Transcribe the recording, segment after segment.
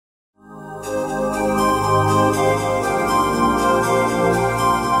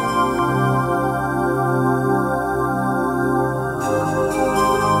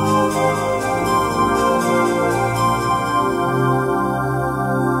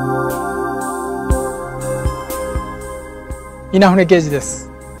稲船圭司です。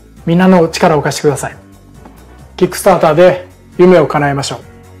みんなの力を貸してください。キックスターターで夢を叶えましょう。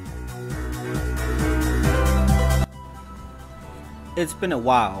It's been a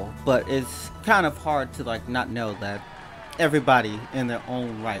while, but it's kind of hard to not know that everybody in their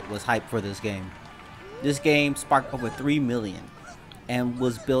own right was hyped for this game. This game sparked over 3 million and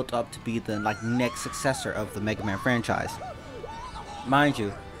was built up to be the next successor of the Mega Man franchise. Mind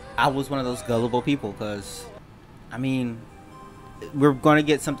you, I was one of those gullible people because, I mean, we're going to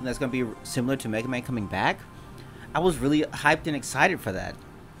get something that's going to be similar to Mega Man coming back. I was really hyped and excited for that.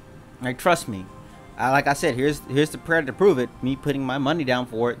 Trust me. Like I said, here's the prayer to prove it. Me putting my money down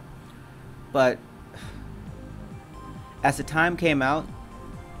for it. But as the time came out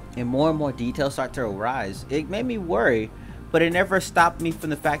and more details start to arise, it made me worry. But it never stopped me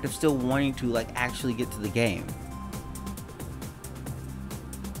from the fact of still wanting to actually get to the game.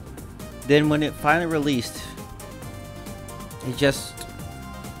 Then when it finally released, it just,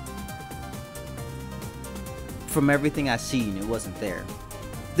 from everything I've seen, it wasn't there.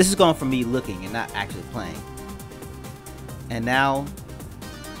 This is going from me looking and not actually playing. And now,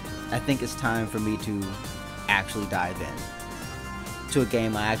 I think it's time for me to actually dive in to a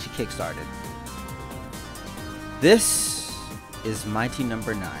game I actually kickstarted. This is Mighty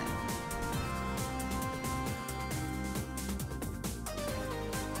Number 9.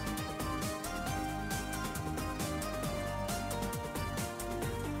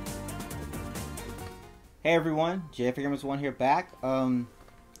 Hey everyone, JFGamers1 here back.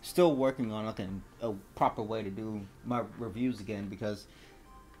 Still working on a proper way to do my reviews again because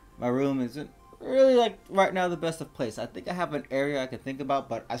my room isn't really right now the best of place. I think I have an area I can think about,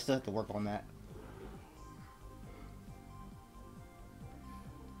 but I still have to work on that.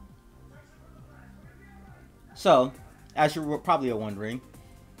 So, as you probably are wondering,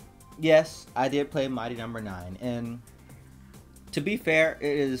 yes, I did play Mighty Number 9, and to be fair,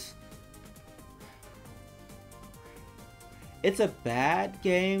 it's a bad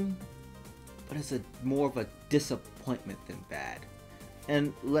game, but it's more of a disappointment than bad.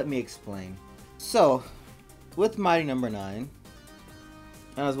 And let me explain. So, with Mighty Number 9,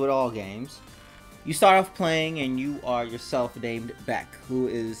 as with all games, you start off playing and you are yourself named Beck, who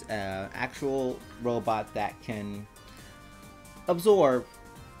is an actual robot that can absorb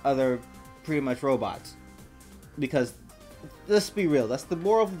other pretty much robots. Because, let's be real, that's the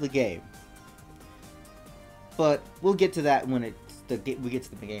moral of the game. But we'll get to that when we get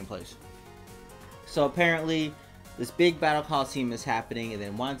to the gameplay. So apparently, this big battle coliseum is happening, and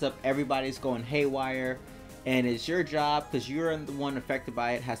then winds up everybody's going haywire, and it's your job, because you're the one affected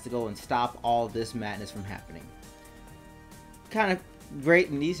by it, has to go and stop all this madness from happening. Kind of great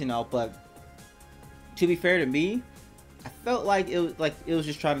and easy and all, but to be fair to me, I felt like it was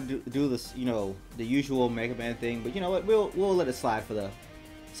just trying to do this, the usual Mega Man thing. But you know what? We'll let it slide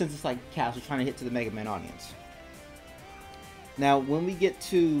since it's casual, trying to hit to the Mega Man audience. Now, when we get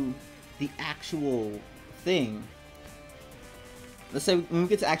to the actual thing, let's say when we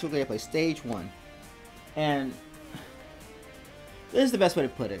get to actual gameplay, stage 1, and this is the best way to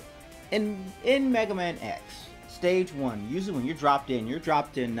put it. In Mega Man X, stage 1, usually when you're dropped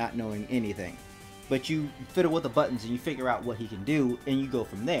in not knowing anything, but you fiddle with the buttons and you figure out what he can do, and you go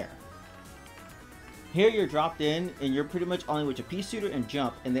from there. Here you're dropped in, and you're pretty much only with your P-Shooter and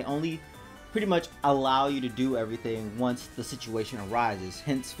jump, and they only pretty much allow you to do everything once the situation arises,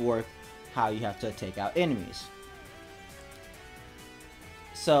 henceforth how you have to take out enemies.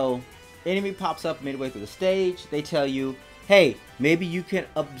 So, enemy pops up midway through the stage, they tell you, hey, maybe you can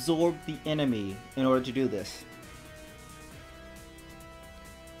absorb the enemy in order to do this.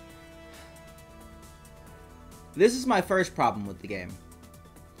 This is my first problem with the game.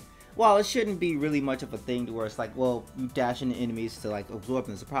 While it shouldn't be really much of a thing to where it's well, you dash into enemies to absorb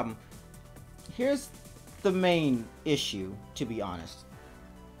them, it's a problem. Here's the main issue, to be honest.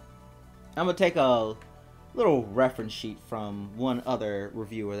 I'm gonna take a little reference sheet from one other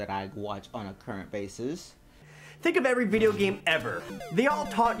reviewer that I watch on a current basis. Think of every video game ever. They all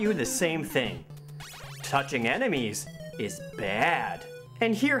taught you the same thing. Touching enemies is bad.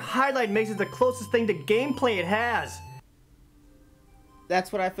 And here Highlight makes it the closest thing to gameplay it has.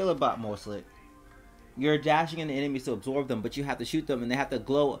 That's what I feel about mostly. You're dashing into enemies to absorb them, but you have to shoot them and they have to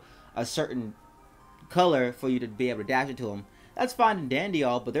glow a certain color for you to be able to dash into them. That's fine and dandy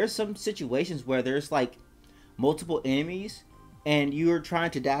all, but there's some situations where there's multiple enemies and you're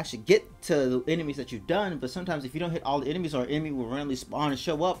trying to dash to get to the enemies that you've done, but sometimes if you don't hit all the enemies or an enemy will randomly spawn and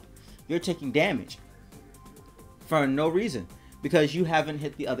show up, you're taking damage for no reason because you haven't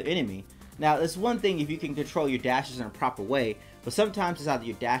hit the other enemy. Now, it's one thing if you can control your dashes in a proper way, but sometimes it's either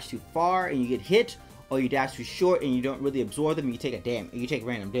you dash too far and you get hit, or you dash too short and you don't really absorb them, you take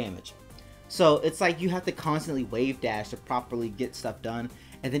random damage. So it's like you have to constantly wave dash to properly get stuff done,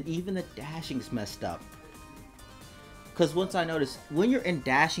 and then even the dashing's messed up. Because once I noticed, when you're in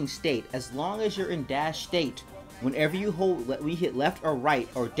dashing state, as long as you're in dash state, whenever you hit left or right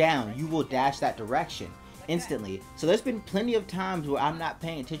or down, you will dash that direction instantly. So there's been plenty of times where I'm not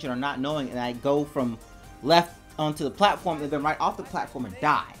paying attention or not knowing, and I go from left onto the platform and then right off the platform and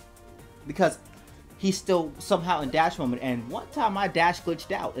die. Because he's still somehow in dash moment. And one time my dash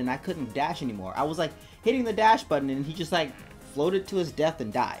glitched out and I couldn't dash anymore. I was like hitting the dash button and he just like floated to his death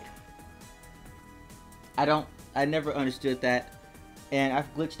and died. I never understood that. And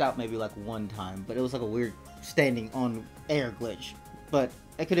I've glitched out maybe like one time, but it was like a weird standing on air glitch. But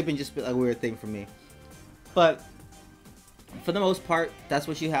it could have been just a weird thing for me. But for the most part, that's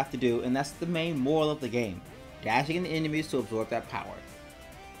what you have to do, and that's the main moral of the game. Dashing into enemies to absorb that power.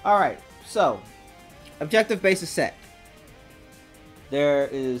 Alright, so objective base is set. There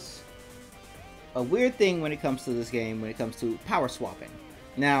is a weird thing when it comes to this game, when it comes to power swapping.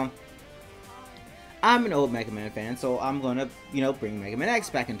 Now, I'm an old Mega Man fan, so I'm gonna, bring Mega Man X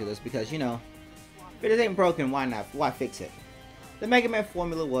back into this because, if it ain't broken, why fix it? The Mega Man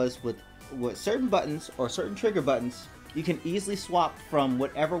formula was with certain buttons or certain trigger buttons, you can easily swap from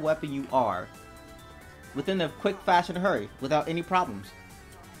whatever weapon you are within a quick fashion hurry without any problems.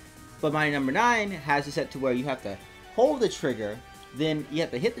 But my number 9 has it set to where you have to hold the trigger, then you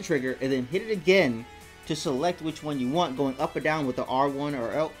have to hit the trigger and then hit it again to select which one you want, going up or down with the R1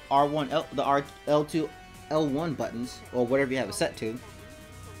 or the L2, L1 buttons, or whatever you have it set to.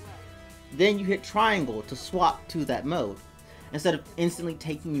 Then you hit triangle to swap to that mode, instead of instantly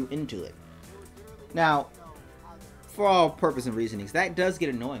taking you into it. Now, for all purpose and reasonings, that does get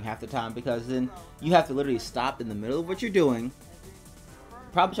annoying half the time, because then you have to literally stop in the middle of what you're doing,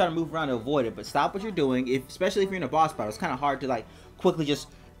 probably try to move around to avoid it, but stop what you're doing, especially if you're in a boss battle. It's kind of hard to like quickly just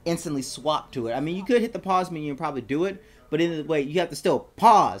instantly swap to it. I mean, you could hit the pause menu and probably do it, but in the way, you have to still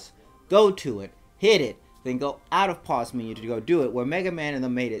pause, go to it, hit it, then go out of pause menu to go do it, where Mega Man and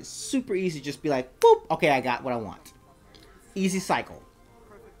them made it super easy, just be like, boop, okay, I got what I want. Easy cycle.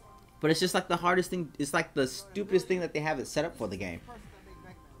 But it's just like the hardest thing, it's like the stupidest thing that they have it set up for the game.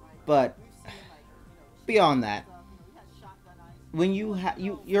 But beyond that, when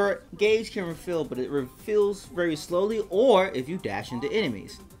your gauge can refill, but it refills very slowly, or if you dash into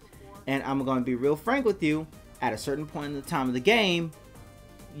enemies. And I'm going to be real frank with you, at a certain point in the time of the game,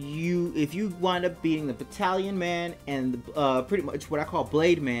 if you wind up beating the Battalion Man and pretty much what I call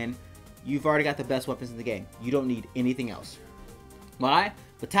Blade Man, you've already got the best weapons in the game. You don't need anything else. Why?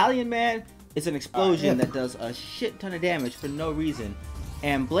 Battalion Man is an explosion that does a shit ton of damage for no reason,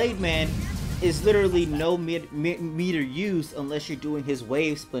 and Blade Man is literally no meter used unless you're doing his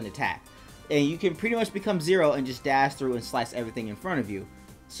wave spin attack, and you can pretty much become Zero and just dash through and slice everything in front of you.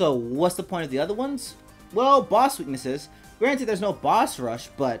 So what's the point of the other ones? Well, boss weaknesses. Granted, there's no boss rush,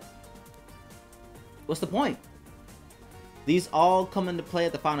 but what's the point? These all come into play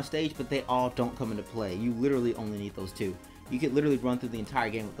at the final stage, but they all don't come into play. You literally only need those two. You could literally run through the entire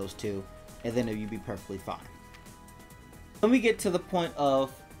game with those two, and then you'd be perfectly fine. When we get to the point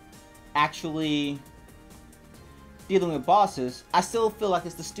of actually dealing with bosses, I still feel like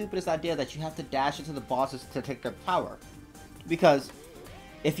it's the stupidest idea that you have to dash into the bosses to take their power. Because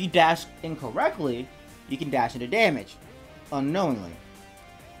if you dash incorrectly, you can dash into damage unknowingly.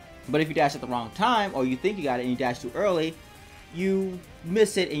 But if you dash at the wrong time, or you think you got it and you dash too early, you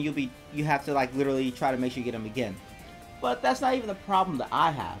miss it and you have to like literally try to make sure you get them again. But that's not even the problem that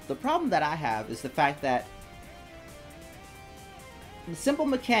I have. The problem that I have is the fact that the simple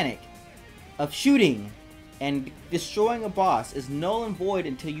mechanic of shooting and destroying a boss is null and void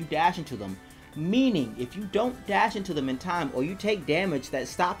until you dash into them. Meaning, if you don't dash into them in time, or you take damage that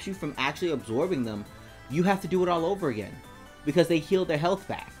stops you from actually absorbing them, you have to do it all over again, because they heal their health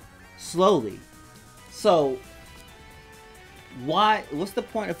back slowly. So what's the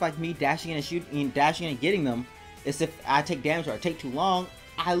point of like me dashing in and shooting, dashing in and getting them? Is if I take damage or I take too long,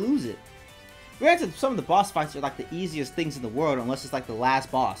 I lose it. Granted, some of the boss fights are like the easiest things in the world, unless it's like the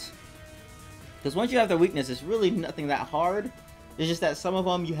last boss. Because once you have their weakness, it's really nothing that hard. It's just that some of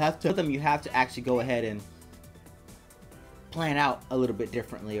them you have to actually go ahead and plan out a little bit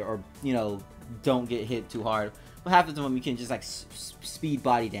differently, or don't get hit too hard. But half of them you can just like speed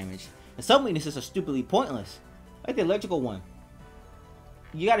body damage, and some weaknesses are stupidly pointless, like the electrical one.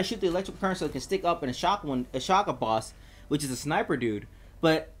 You gotta shoot the electrical current so it can stick up and shock a boss, which is a sniper dude.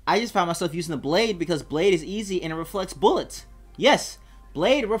 But I just found myself using the blade because blade is easy and it reflects bullets. Yes,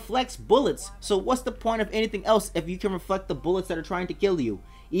 blade reflects bullets. So what's the point of anything else if you can reflect the bullets that are trying to kill you?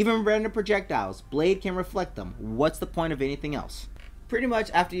 Even random projectiles, Blade can reflect them. What's the point of anything else? Pretty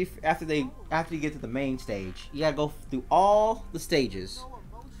much after you get to the main stage, you gotta go through all the stages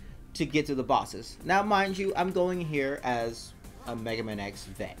to get to the bosses. Now, mind you, I'm going here as a Mega Man X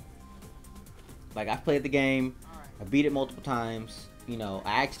vet. Like, I've played the game, I beat it multiple times. You know,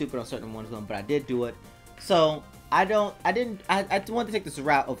 I act stupid on certain ones of them, but I did do it. So I wanted to take this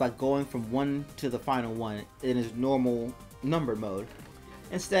route of like going from one to the final one in its normal number mode,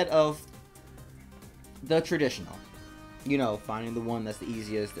 instead of the traditional. You know, finding the one that's the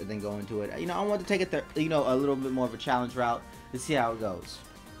easiest and then going to it. You know, I want to take it there, you know, a little bit more of a challenge route to see how it goes.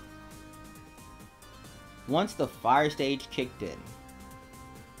 Once the fire stage kicked in,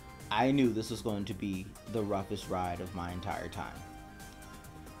 I knew this was going to be the roughest ride of my entire time.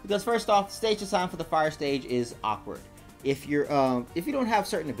 Because first off, the stage design for the fire stage is awkward. If you don't have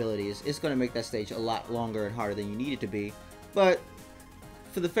certain abilities, it's going to make that stage a lot longer and harder than you need it to be. But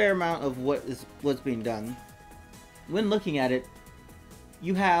for the fair amount of what's being done, when looking at it,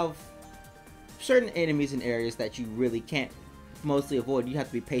 you have certain enemies in areas that you really can't mostly avoid. You have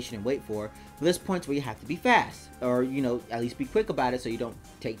to be patient and wait for. But there's points where you have to be fast, or you know, at least be quick about it so you don't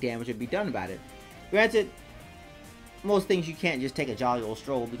take damage and be done about it. Granted, most things you can't just take a jolly old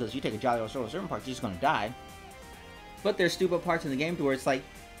stroll, because you take a jolly old stroll in certain parts, you're just gonna die. But there's stupid parts in the game to where it's like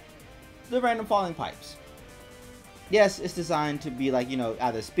the random falling pipes. Yes, it's designed to be like, you know,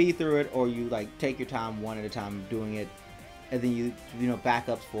 either speed through it or you like take your time one at a time doing it, and then you know,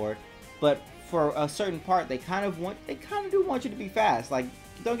 backups for it. But for a certain part, they kind of do want you to be fast. Like,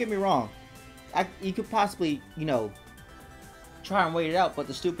 don't get me wrong, you could possibly, you know, try and wait it out. But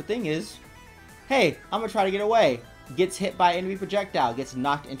the stupid thing is, hey, I'm gonna try to get away. Gets hit by enemy projectile, gets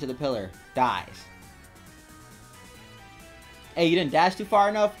knocked into the pillar, dies. Hey, you didn't dash too far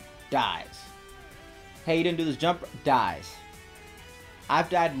enough, dies. Hey, you didn't do this jump, dies. I've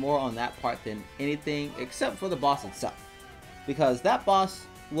died more on that part than anything except for the boss itself. Because that boss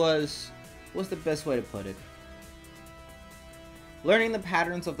was, what's the best way to put it? Learning the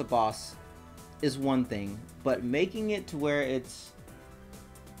patterns of the boss is one thing, but making it to where it's...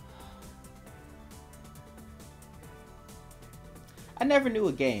 I never knew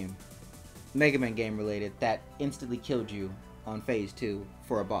a game, Mega Man game related, that instantly killed you on phase 2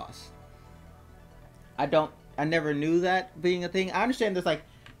 for a boss. I never knew that being a thing. I understand there's like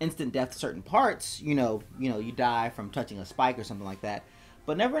instant death to certain parts, you know, you die from touching a spike or something like that,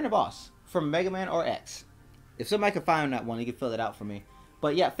 but never in a boss from Mega Man or X. If somebody could find that one, you could fill it out for me.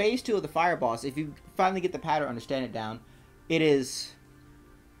 But yeah, phase 2 of the fire boss, if you finally get the pattern, understand it down, it is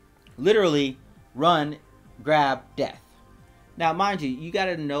literally run, grab, death. Now, mind you, you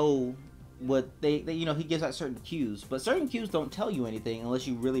gotta know what they you know, he gives out certain cues, but certain cues don't tell you anything unless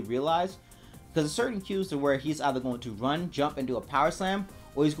you really realize, because there's certain cues are where he's either going to run, jump, and do a power slam,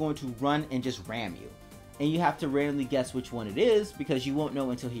 or he's going to run and just ram you. And you have to randomly guess which one it is, because you won't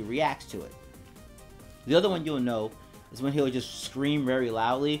know until he reacts to it. The other one you'll know is when he'll just scream very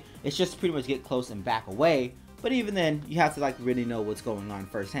loudly. It's just pretty much get close and back away. But even then, you have to like really know what's going on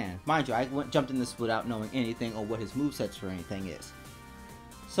firsthand. Mind you, I jumped in this without knowing anything or what his movesets for anything is.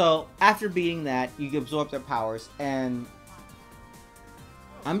 So after beating that, you absorb their powers, and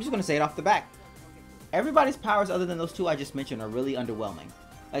I'm just gonna say it off the back. Everybody's powers other than those two I just mentioned are really underwhelming.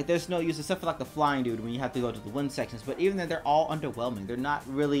 Like, there's no use except for like the flying dude when you have to go to the wind sections, but even then they're all underwhelming. They're not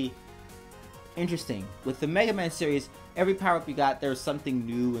really interesting. With the Mega Man series, every power-up you got, there's something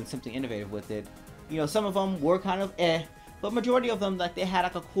new and something innovative with it. You know, some of them were kind of but majority of them, like, they had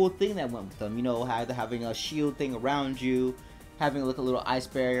like a cool thing that went with them. You know, either having a shield thing around you, having like a little ice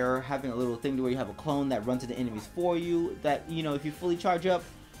barrier, having a little thing to where you have a clone that runs into enemies for you, that, you know, if you fully charge up,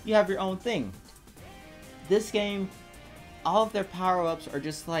 you have your own thing. This game, all of their power-ups are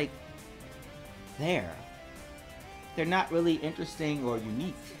just like there. They're not really interesting or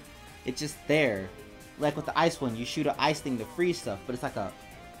unique. It's just there. Like with the ice one, you shoot an ice thing to freeze stuff, but it's like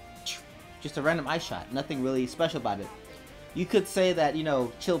just a random ice shot. Nothing really special about it. You could say that, you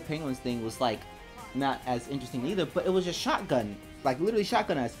know, Chill Penguin's thing was like not as interesting either, but it was just shotgun, like literally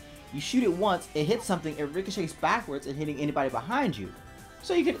shotgun ice. You shoot it once, it hits something, it ricochets backwards and hitting anybody behind you.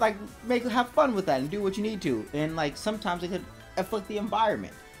 So you could like have fun with that and do what you need to, and like sometimes it could afflict the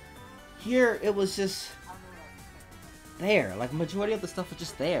environment. Here it was just there. Like majority of the stuff was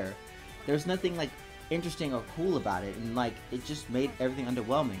just there. There's nothing like interesting or cool about it, and like it just made everything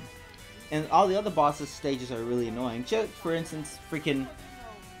underwhelming. And all the other bosses stages are really annoying. Just for instance, freaking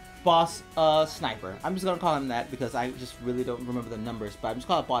boss Sniper. I'm just gonna call him that because I just really don't remember the numbers, but I'm just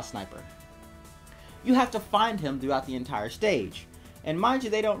calling it Boss Sniper. You have to find him throughout the entire stage. And mind you,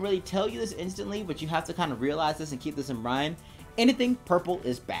 they don't really tell you this instantly, but you have to kind of realize this and keep this in mind. Anything purple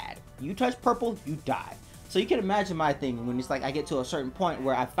is bad. You touch purple, you die. So you can imagine my thing when it's like I get to a certain point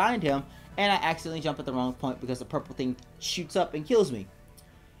where I find him and I accidentally jump at the wrong point because the purple thing shoots up and kills me.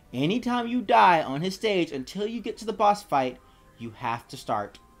 Anytime you die on his stage until you get to the boss fight, you have to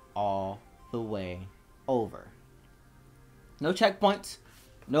start all the way over. No checkpoints.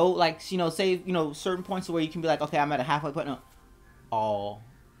 No, like, you know, save, you know, certain points where you can be like, okay, I'm at a halfway point. No. All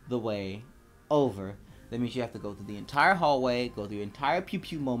the way over. That means you have to go through the entire hallway, go through the entire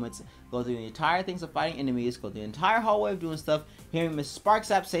pew-pew moments, go through the entire things of fighting enemies, go through the entire hallway of doing stuff, hearing Miss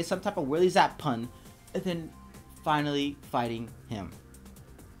Sparkzap say some type of Willy Zap pun, and then finally fighting him.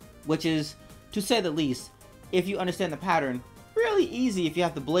 Which is, to say the least, if you understand the pattern, really easy if you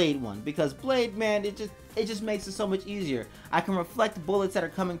have the Blade one. Because Blade, man, it just makes it so much easier. I can reflect bullets that are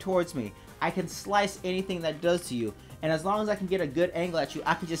coming towards me. I can slice anything that does to you. And as long as I can get a good angle at you,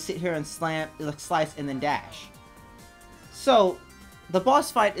 I can just sit here and slice and then dash. So, the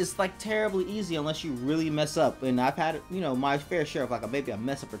boss fight is like terribly easy unless you really mess up. And I've had, you know, my fair share of like maybe a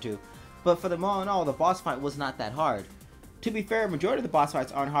mess up or two. But for the all in all, the boss fight was not that hard. To be fair, majority of the boss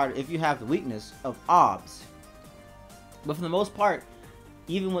fights aren't hard if you have the weakness of OBS. But for the most part,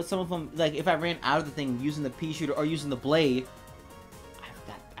 even with some of them, like if I ran out of the thing using the pea shooter or using the blade,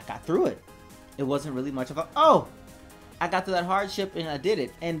 I got through it. It wasn't really much of a, oh! I got through that hardship and I did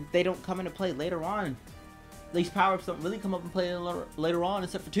it, and they don't come into play later on. These power-ups don't really come up and play later on,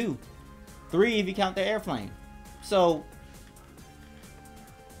 except for 2. 3 if you count the airplane. So,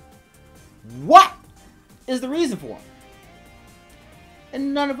 what is the reason for them?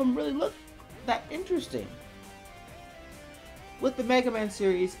 And none of them really look that interesting. With the Mega Man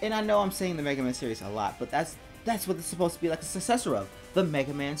series, and I know I'm saying the Mega Man series a lot, but that's what it's supposed to be like a successor of, the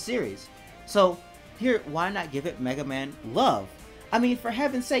Mega Man series. So, here, why not give it Mega Man Love? I mean, for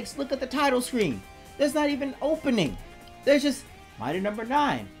heaven's sakes, look at the title screen. There's not even an opening. There's just Mighty Number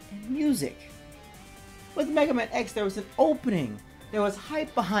 9 and music. With Mega Man X, there was an opening. There was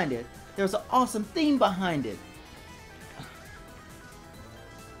hype behind it. There was an awesome theme behind it.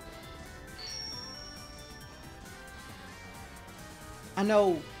 I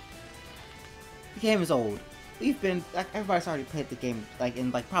know the game is old. We've been, like, everybody's already played the game, like,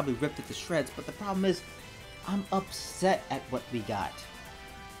 and like probably ripped it to shreds, but the problem is, I'm upset at what we got.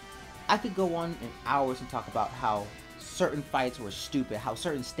 I could go on in hours and talk about how certain fights were stupid, how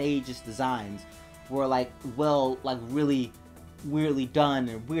certain stages designs were like, well, like really weirdly done,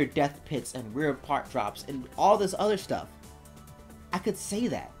 and weird death pits and weird part drops and all this other stuff. I could say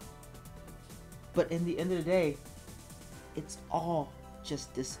that. But in the end of the day, it's all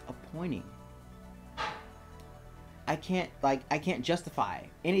just disappointing. I can't justify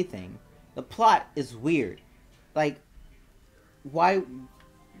anything. The plot is weird. Like, why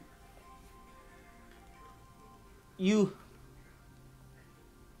you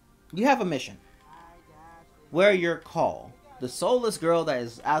have a mission where you're Call, the soulless girl that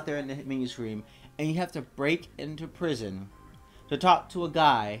is out there in the menu screen, and you have to break into prison to talk to a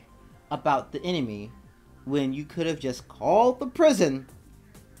guy about the enemy when you could have just called the prison.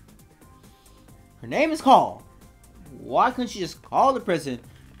 Her name is Call. Why couldn't you just call the prison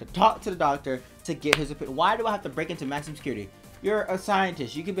to talk to the doctor to get his opinion? Why do I have to break into maximum security? You're a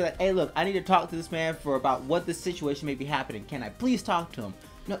scientist. You could be like, hey, look, I need to talk to this man for about what this situation may be happening. Can I please talk to him?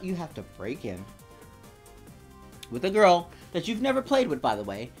 No, you have to break in with a girl that you've never played with, by the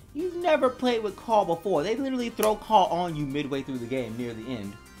way. You've never played with Call before. They literally throw Call on you midway through the game, near the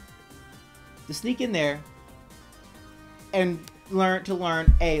end. To sneak in there and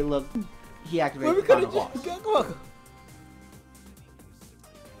learn, hey, look, he activated the final boss.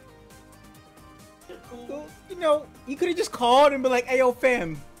 You know, you could have just called and be like, hey, yo,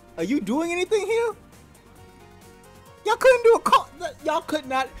 fam, are you doing anything here? Y'all couldn't do a call. Y'all could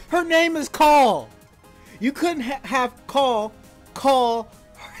not. Her name is Call. You couldn't have call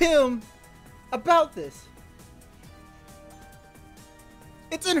him about this.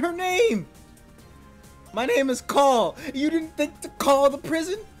 It's in her name. My name is Call. You didn't think to call the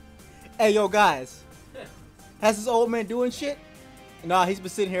prison? Hey, yo, guys. Has this old man doing shit? Nah, he's been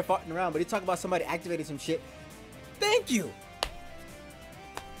sitting here farting around, but he talking about somebody activating some shit. Thank you.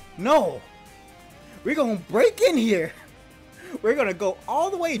 No. We're gonna break in here. We're gonna go all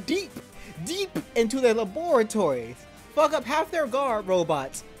the way deep into their laboratories. Fuck up half their guard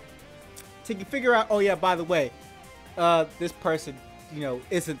robots. To figure out, oh yeah, by the way, this person, you know,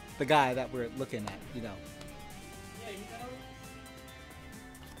 isn't the guy that we're looking at, you know.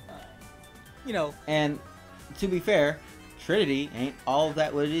 You know, and to be fair, Trinity ain't all of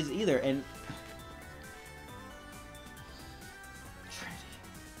that what it is either, and Trinity,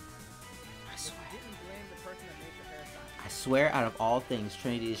 I swear out of all things,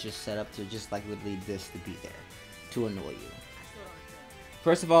 Trinity is just set up to just like literally this to be there to annoy you.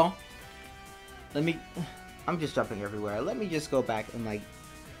 First of all, I'm just jumping everywhere. Let me just go back and like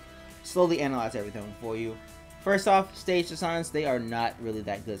slowly analyze everything for you. First off, stage designs, they are not really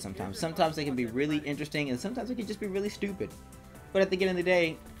that good sometimes. Sometimes they can be really interesting and sometimes they can just be really stupid. But at the end of the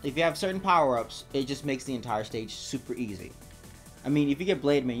day, if you have certain power-ups, it just makes the entire stage super easy. I mean, if you get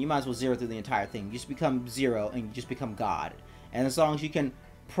Blade Man, you might as well zero through the entire thing. You just become Zero and you just become God. And as long as you can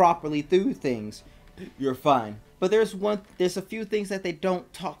properly do things, you're fine. But there's a few things that they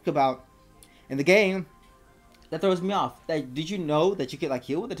don't talk about in the game that throws me off. Did you know that you could like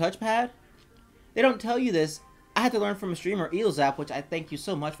heal with a touchpad? They don't tell you this. I had to learn from a streamer, Eelzap, which I thank you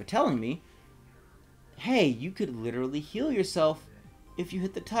so much for telling me. Hey, you could literally heal yourself if you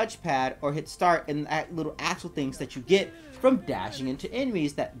hit the touchpad or hit start and that little actual things that you get from dashing into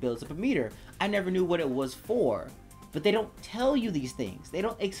enemies that builds up a meter. I never knew what it was for, but they don't tell you these things. They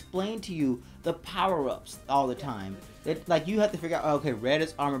don't explain to you the power-ups all the time. Like you have to figure out, okay, red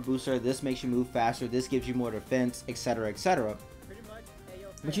is armor booster, this makes you move faster, this gives you more defense, etc, etc.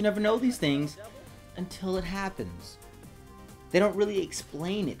 But you never know these things until it happens. They don't really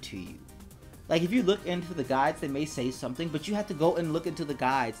explain it to you. Like if you look into the guides, they may say something, but you have to go and look into the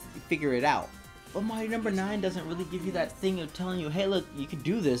guides to figure it out. But Mario number 9 doesn't really give you that thing of telling you, hey look, you can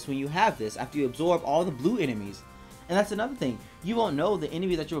do this when you have this after you absorb all the blue enemies. And that's another thing, you won't know the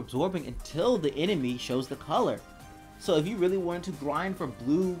enemy that you're absorbing until the enemy shows the color. So if you really wanted to grind for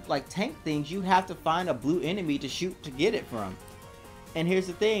blue like tank things, you have to find a blue enemy to shoot to get it from. And here's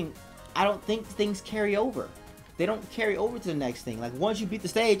the thing, I don't think things carry over. They don't carry over to the next thing. Like once you beat the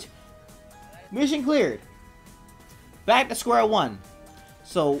stage, mission cleared. Back to square one.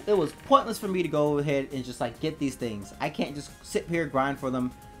 So it was pointless for me to go ahead and just like get these things. I can't just sit here, grind for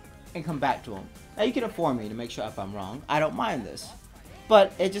them, and come back to them. Now you can inform me to make sure if I'm wrong. I don't mind this.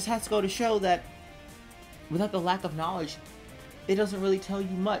 But it just has to go to show that without the lack of knowledge, it doesn't really tell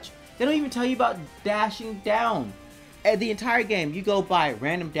you much. They don't even tell you about dashing down. At the entire game, you go by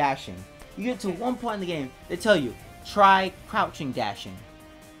random dashing. You get to one point in the game, they tell you, try crouching dashing.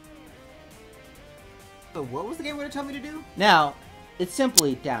 So what was the game going to tell me to do? Now, it's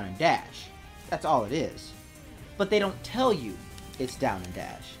simply down and dash. That's all it is. But they don't tell you it's down and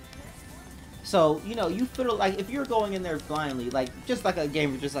dash. So, you know, you feel like if you're going in there blindly, like just like a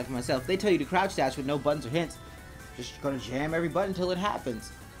gamer just like myself, they tell you to crouch dash with no buttons or hints. Just gonna jam every button until it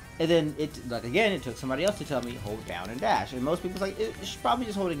happens. And then it, like again, it took somebody else to tell me hold down and dash. And most people's like, it's probably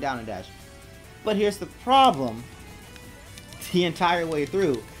just holding down and dash. But here's the problem. The entire way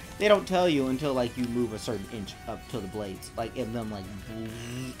through, they don't tell you until like you move a certain inch up to the blades, like in them like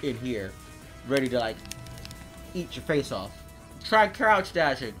in here, ready to like eat your face off. Try crouch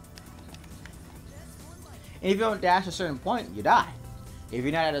dashing. And if you don't dash a certain point, you die. If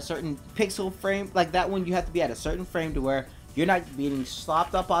you're not at a certain pixel frame, like that one, you have to be at a certain frame to where you're not being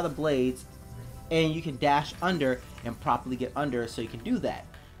slopped up by the blades, and you can dash under and properly get under, so you can do that.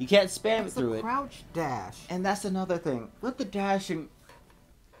 You can't spam it through it. Crouch dash. And that's another thing. With the dashing,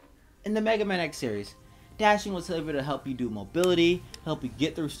 in the Mega Man X series, dashing was able to help you do mobility, help you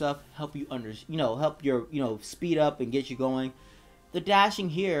get through stuff, help you help your, speed up and get you going. The dashing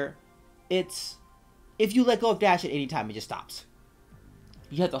here, it's, if you let go of dash at any time, it just stops.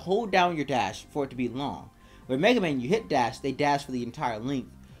 You have to hold down your dash for it to be long. With Mega Man, you hit dash, they dash for the entire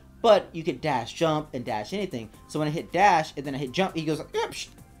length. But you can dash jump and dash anything. So when I hit dash and then I hit jump, he goes like, yep.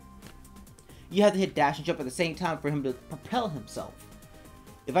 You have to hit dash and jump at the same time for him to propel himself.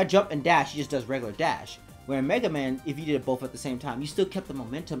 If I jump and dash, he just does regular dash. Where in Mega Man, if you did it both at the same time, you still kept the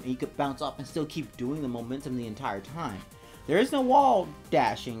momentum and you could bounce off and still keep doing the momentum the entire time. There is no wall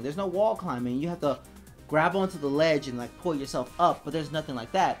dashing, there's no wall climbing. You have to grab onto the ledge and like pull yourself up, but there's nothing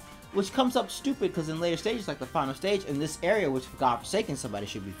like that. Which comes up stupid because in later stages, like the final stage, in this area, which for God forsaken somebody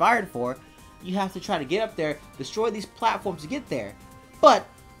should be fired for, you have to try to get up there, destroy these platforms to get there. But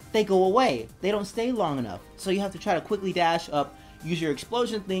they go away. They don't stay long enough. So you have to try to quickly dash up, use your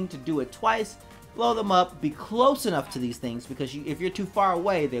explosion thing to do it twice, blow them up, be close enough to these things, because if you're too far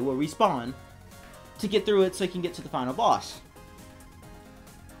away, they will respawn, to get through it so you can get to the final boss.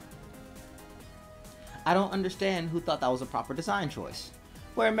 I don't understand who thought that was a proper design choice.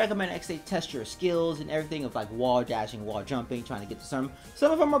 Where in Mega Man X they test your skills and everything of like wall dashing, wall jumping, trying to get to some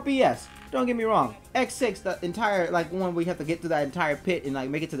of them are BS. Don't get me wrong. X6, the entire like one where you have to get through that entire pit and like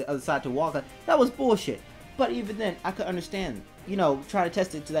make it to the other side to walk, that was bullshit. But even then, I could understand, try to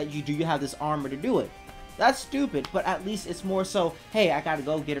test it to that do you have this armor to do it. That's stupid, but at least it's more so, hey, I gotta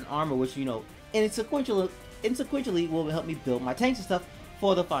go get an armor, which and it sequentially will help me build my tanks and stuff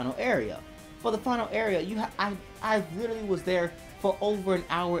for the final area. For the final area, I literally was there for over an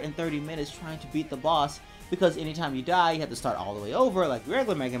hour and 30 minutes trying to beat the boss, because anytime you die, you have to start all the way over, like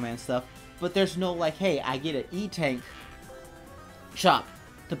regular Mega Man stuff, but there's no like, hey, I get an E-Tank shop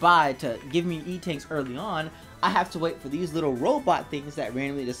to buy to give me E-Tanks early on. I have to wait for these little robot things that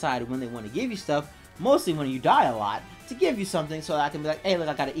randomly decide when they want to give you stuff, mostly when you die a lot, to give you something so that I can be like, hey, look,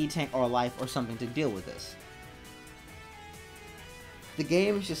 I got an E-Tank or a life or something to deal with this. The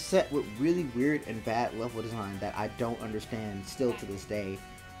game is just set with really weird and bad level design that I don't understand still to this day.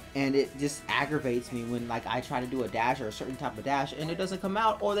 And it just aggravates me when like I try to do a dash or a certain type of dash and it doesn't come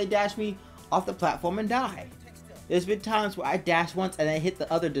out, or they dash me off the platform and die. There's been times where I dash once and I hit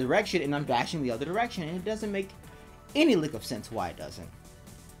the other direction and I'm dashing the other direction, and it doesn't make any lick of sense why it doesn't.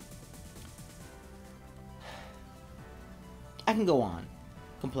 I can go on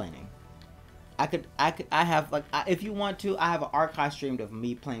complaining. I have like, if you want to, I have an archive streamed of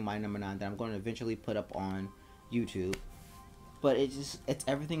me playing Mighty Number 9 that I'm going to eventually put up on YouTube. But it's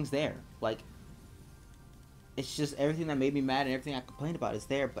everything's there. Like, it's just everything that made me mad and everything I complained about is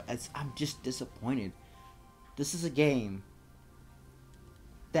there. But I'm just disappointed. This is a game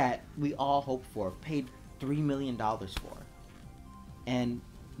that we all hoped for, paid $3 million for, and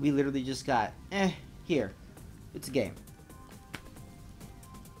we literally just got, here, it's a game.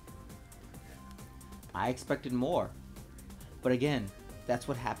 I expected more, but again, that's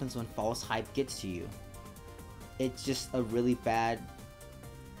what happens when false hype gets to you. It's just a really bad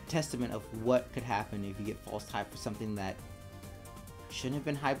testament of what could happen if you get false hype for something that shouldn't have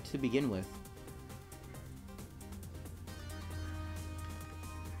been hyped to begin with.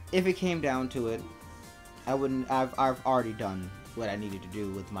 If it came down to it, I've already done what I needed to do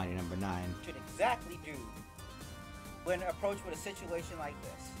with Mighty Number 9. Should exactly do when approached with a situation like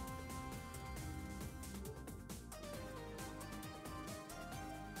this.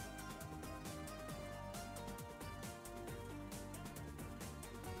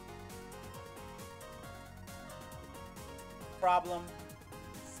 Problem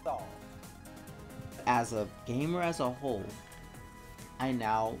solved. As a gamer as a whole,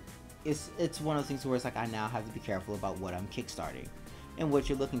 it's one of those things where it's like I now have to be careful about what I'm kickstarting and what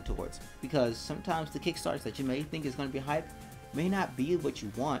you're looking towards, because sometimes the kickstarts that you may think is going to be hype may not be what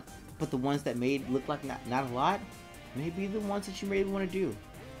you want, but the ones that made look like not a lot may be the ones that you may want to do.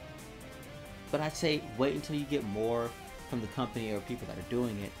 But I'd say wait until you get more from the company or people that are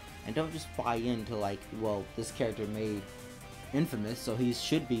doing it, and don't just buy into like, well, this character made Infamous, so he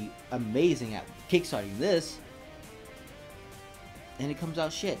should be amazing at kickstarting this, and it comes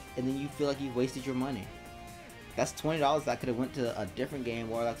out shit, and then you feel like you wasted your money. That's $20 that could have went to a different game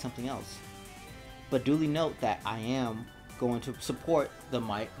or like something else. But duly note that I am going to support the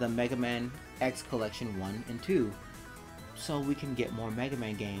Mega Man X Collection 1 and 2, so we can get more Mega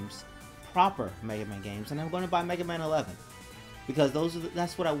Man games, proper Mega Man games, and I'm going to buy Mega Man 11. Because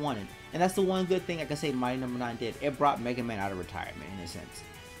that's what I wanted. And that's the one good thing I can say Mighty Number 9 did. It brought Mega Man out of retirement, in a sense.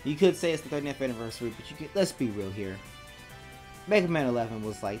 You could say it's the 30th anniversary, but let's be real here. Mega Man 11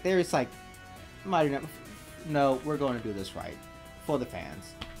 was like, there's like, Mighty Number... No, we're going to do this right. For the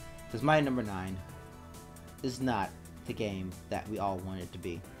fans. Because Mighty Number 9 is not the game that we all wanted it to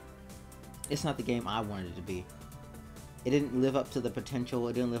be. It's not the game I wanted it to be. It didn't live up to the potential.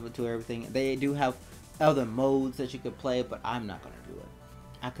 It didn't live up to everything. They do have other modes that you could play, but I'm not gonna do it.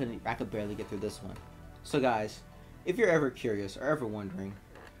 I could barely get through this one. So guys, if you're ever curious or ever wondering,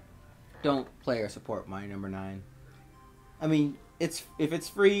 don't play or support Mighty Number 9. I mean, if it's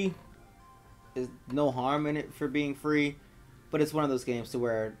free, there's no harm in it for being free, but it's one of those games to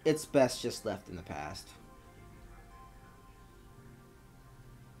where it's best just left in the past.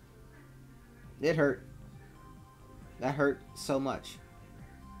 It hurt. That hurt so much.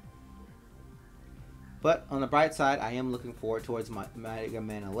 But on the bright side, I am looking forward towards Mega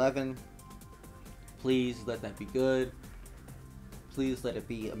Man 11. Please let that be good. Please let it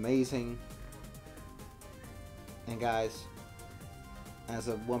be amazing. And guys, as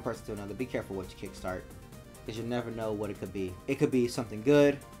of one person to another, be careful what you kickstart, because you never know what it could be. It could be something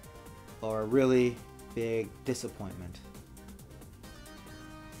good or a really big disappointment.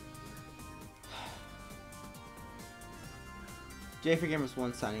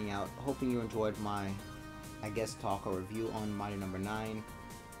 JFreeGamers1 signing out. Hoping you enjoyed my, I guess, talk or review on Mighty Number 9.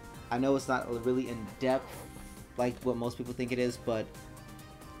 I know it's not really in depth like what most people think it is, but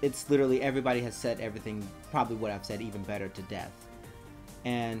it's literally everybody has said everything, probably what I've said, even better to death.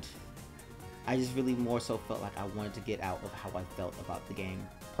 And I just really more so felt like I wanted to get out of how I felt about the game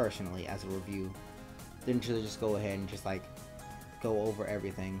personally as a review, than to just go ahead and just like go over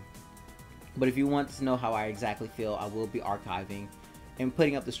everything. But if you want to know how I exactly feel, I will be archiving and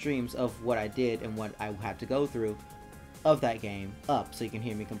putting up the streams of what I did and what I had to go through of that game up, so you can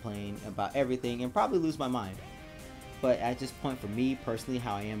hear me complain about everything and probably lose my mind. But at this point, for me personally,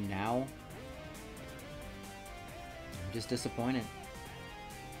 how I am now, I'm just disappointed.